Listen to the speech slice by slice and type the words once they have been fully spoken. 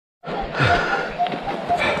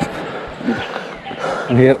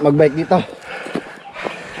Ang hirap magbike dito.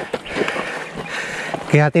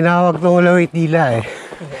 Kaya tinawag ng Lawit Dila eh.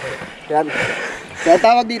 Kaya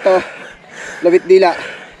tawag dito, Lawit Dila.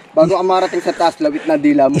 Bago ka marating sa taas, lawit na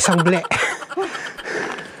dila mo. Isang ble.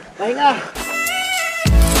 Pahinga!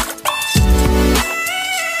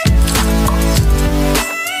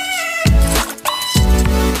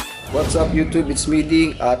 What's up YouTube? It's me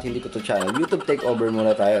Ding at hindi ko to channel. YouTube takeover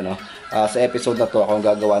muna tayo, no? Sa episode na to ako ang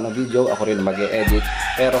gagawa ng video, ako rin mag-e-edit.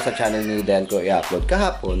 Pero sa channel ni Dan ko i-upload.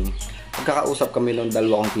 Kahapon, nagkakausap kami ng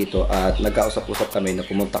dalawa kong tito at nagkausap-usap kami na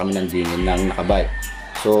pumunta kami ng dingin ng nakabike.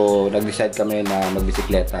 So, nag-decide kami na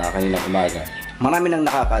magbisikleta kaninang umaga. Marami nang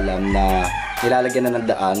nakakaalam na nilalagyan na ng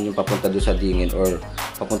daan yung papunta doon sa dingin or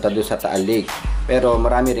papunta doon sa Taal Lake. Pero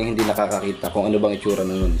marami rin hindi nakakakita kung ano bang itsura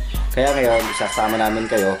na nun. Kaya ngayon, isasama namin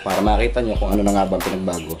kayo para makita nyo kung ano na nga bang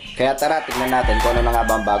pinagbago. Kaya tara, tignan natin kung ano na nga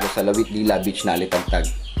bang bago sa Lawit Dila Beach na Alitagtag.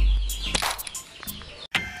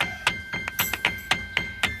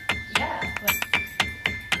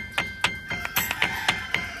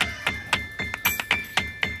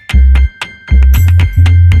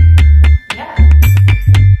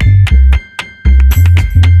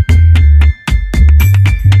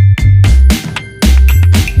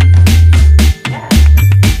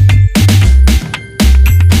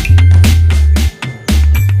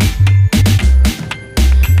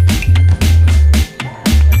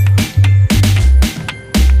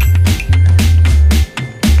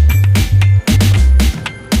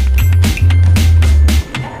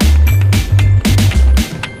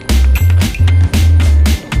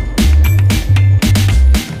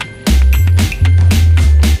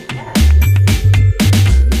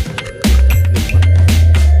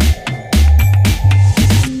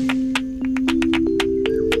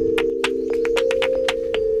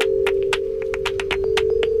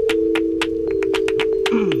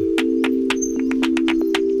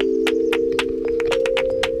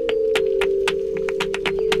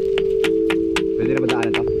 Pwede na ba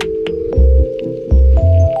daanan to?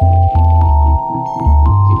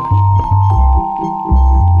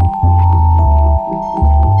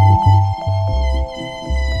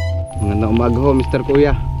 Magandang umaga ho, Mr.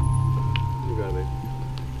 Kuya.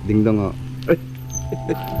 Ding dong ho.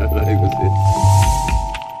 Alay ko siya.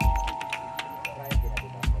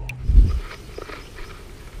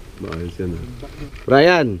 Maayos yan ha.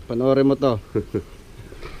 Brian, panoorin mo to.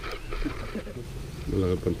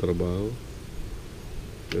 Malaki pang trabaho.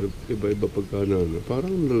 Pero iba-iba pagka ano.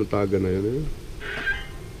 Parang nalataga na yun eh.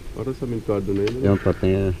 Parang sa mintado na yun. Yung part na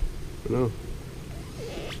yun. Ano?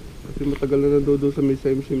 Kasi matagal na nandodo sa may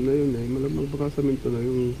sim na yun eh. Malamang baka sa minto na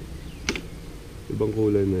yung ibang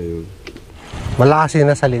kulay na yun. Malakas yun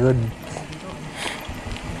na sa likod.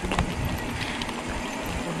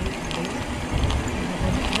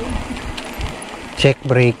 Check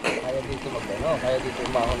brake. Kaya dito mag-ano? Kaya dito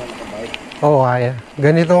umahon na nakabike? Oo, kaya.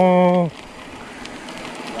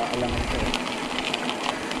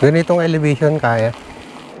 Ganitong elevation kaya.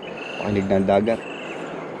 Pakinig ng dagat.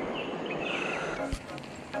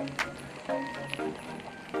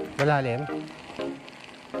 Malalim.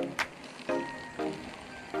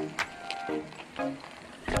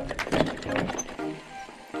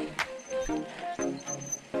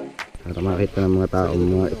 Para makita ng mga tao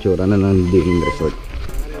mga itsura na ng digging resort.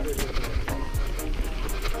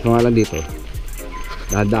 So nga lang dito,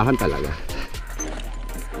 dahan talaga.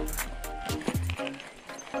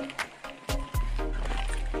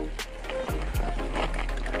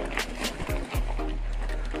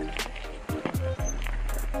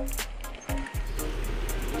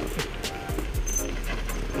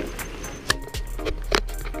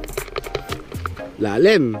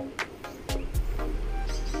 Lalim.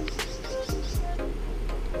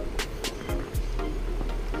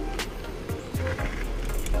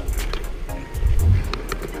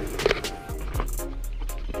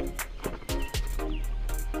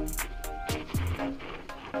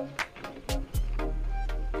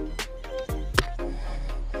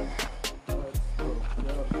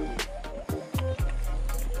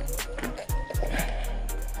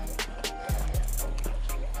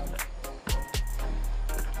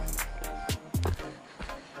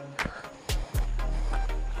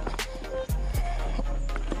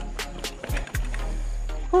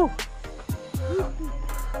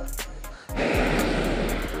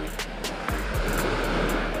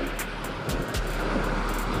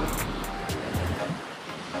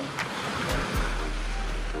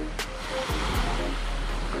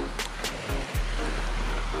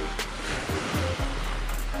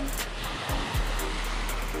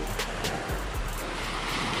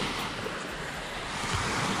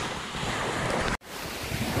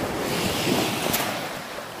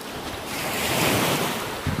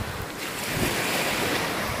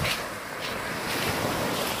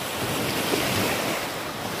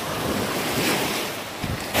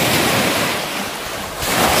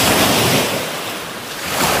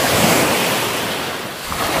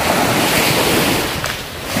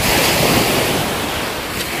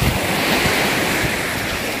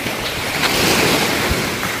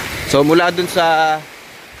 So mula dun sa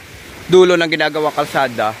dulo ng ginagawang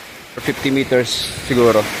kalsada, 50 meters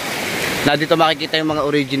siguro, na dito makikita yung mga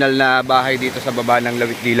original na bahay dito sa baba ng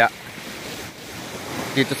Lawit Dila.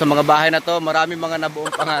 Dito sa mga bahay na to, marami mga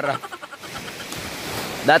nabuong pangarap.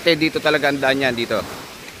 Dati dito talaga ang daan yan dito.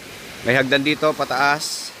 May hagdan dito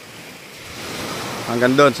pataas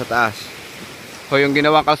hanggang doon sa taas. So yung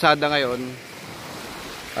ginawang kalsada ngayon,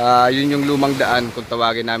 yun yung lumang daan kung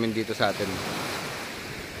tawagin namin dito sa atin.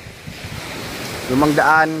 Lumang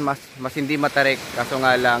daan, mas hindi matarik, kaso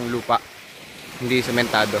nga lang lupa, hindi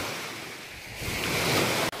sementado.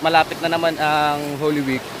 Malapit na naman ang Holy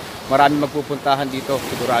Week, marami magpupuntahan dito,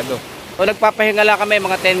 sigurado. So nagpapahinga lang kami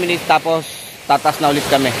mga 10 minutes tapos tatas na ulit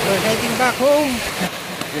kami. We're heading back home.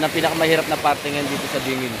 Yun ang pinakamahirap na parte ngayon dito sa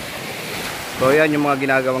dingin. So yan yung mga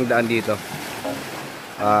ginagawang daan dito.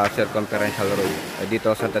 Circumferential road.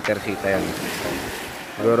 Dito Santa Teresita yan.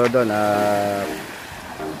 Siguro doon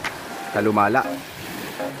Kalumala.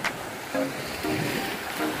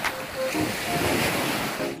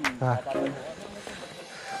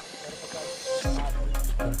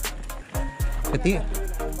 Ito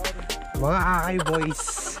mga akay boys.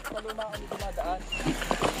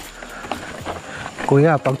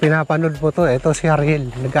 Kuya, pag pinapanood mo to, ito si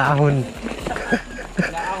Ariel, nag-aahon.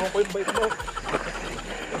 Naaahon ko yung bike mo.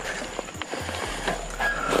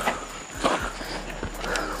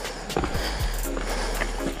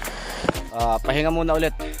 Pahinga muna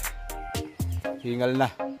ulit. Hingal na.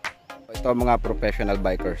 Ito ang mga professional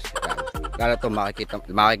bikers. Kala to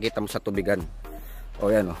makikita mo sa tubigan.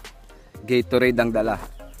 O yan o. Gatorade ang dala.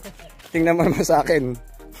 Tingnan mo naman sa akin.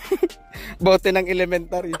 Bote ng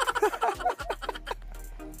elementary.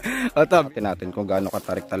 O ito, tingnan natin kung gaano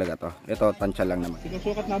katarik talaga to. Ito, tansya lang naman.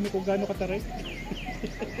 Sinusukat namin kung gaano katarik.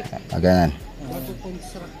 Aganan.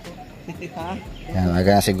 Ha? Yan,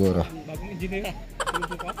 aganan siguro. Bagong engineer.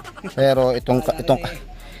 Sinusukat. Pero itong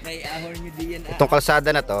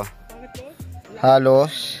kalsada na to,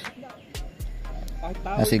 halos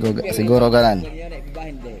siguro ganan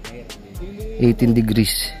 18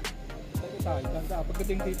 degrees.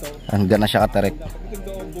 Pagdating dito, Hanggang na siya katarik. pagdating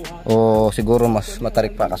doon buha. O siguro mas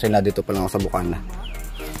matarik pa kasi na dito pa lang ako sa Bukana.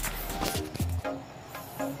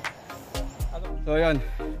 So yun,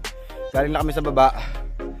 galing na kami sa baba,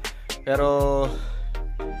 pero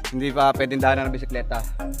hindi pa pwedeng daanan ng bisikleta.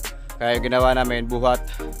 Kaya yung ginawa namin, buhat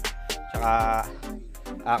tsaka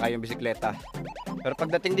akay yung bisikleta. Pero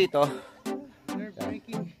pagdating dito,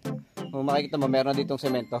 kung makikita mo, meron na ditong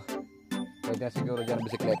semento. Pwede na siguro dyan ang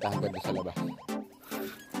bisikleta hanggang doon sa labas.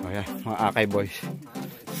 O yan, mga akay boys.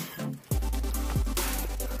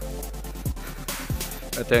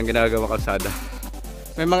 Ito yung ginagawa kalsada.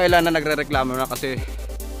 May mga ilan na nagre-reklamo na kasi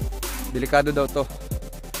delikado daw to.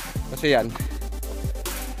 Kasi yan,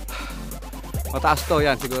 mataas to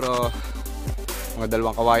yan, siguro mga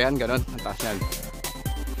 2 kawayan, ganon, ang taas yan.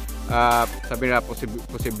 Sabi nila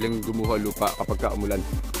posibleng gumuho lupa kapag umulan,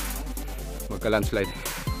 magka-landslide.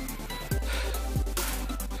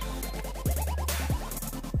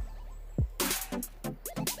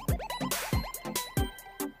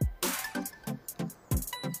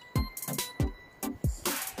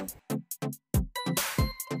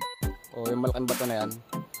 O yung malaking bato na yan,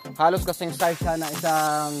 halos kasing size siya na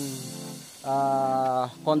isang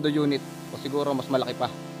condo unit, o siguro mas malaki pa.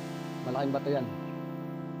 Malaking bato yan,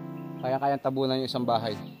 kaya-kayang tabunan yung isang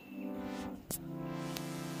bahay.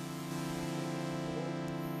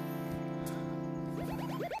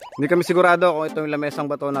 Hindi kami sigurado kung ito yung lamesang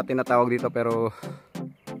bato na tinatawag dito, pero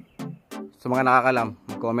sa mga nakakalam,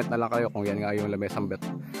 mag-comment na lang kayo kung yan nga yung lamesang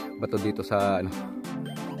bato dito sa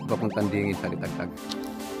papuntang dingin sa Alitagtag.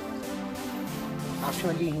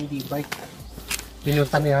 Actually, hindi bike.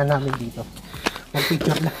 Pinunta niya namin dito.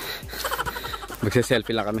 Mag-picture na.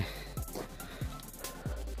 Magse-selfie lang kami.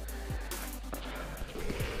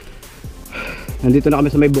 Nandito na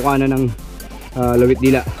kami sa may bukana ng Lawit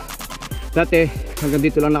Dila. Dati, hanggang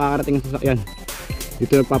dito lang nakakarating ang sasakyan.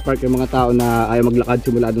 Dito nagpa-park yung mga tao na ayaw maglakad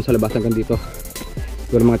simula doon sa labas hanggang dito.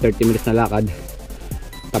 Siguro mga 30 minutes na lakad.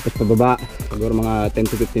 Tapos pababa, siguro mga 10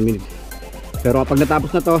 to 15 minutes. Pero kapag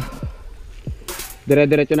natapos na to,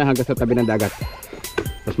 dire-diretso na hanggang sa tabi ng dagat.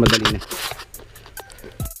 Mas madali na.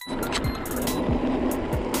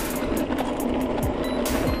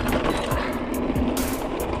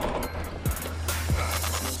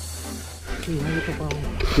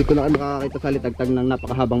 Dito na kayo makakakita sa Alitagtag ng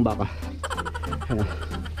napakahabang baka.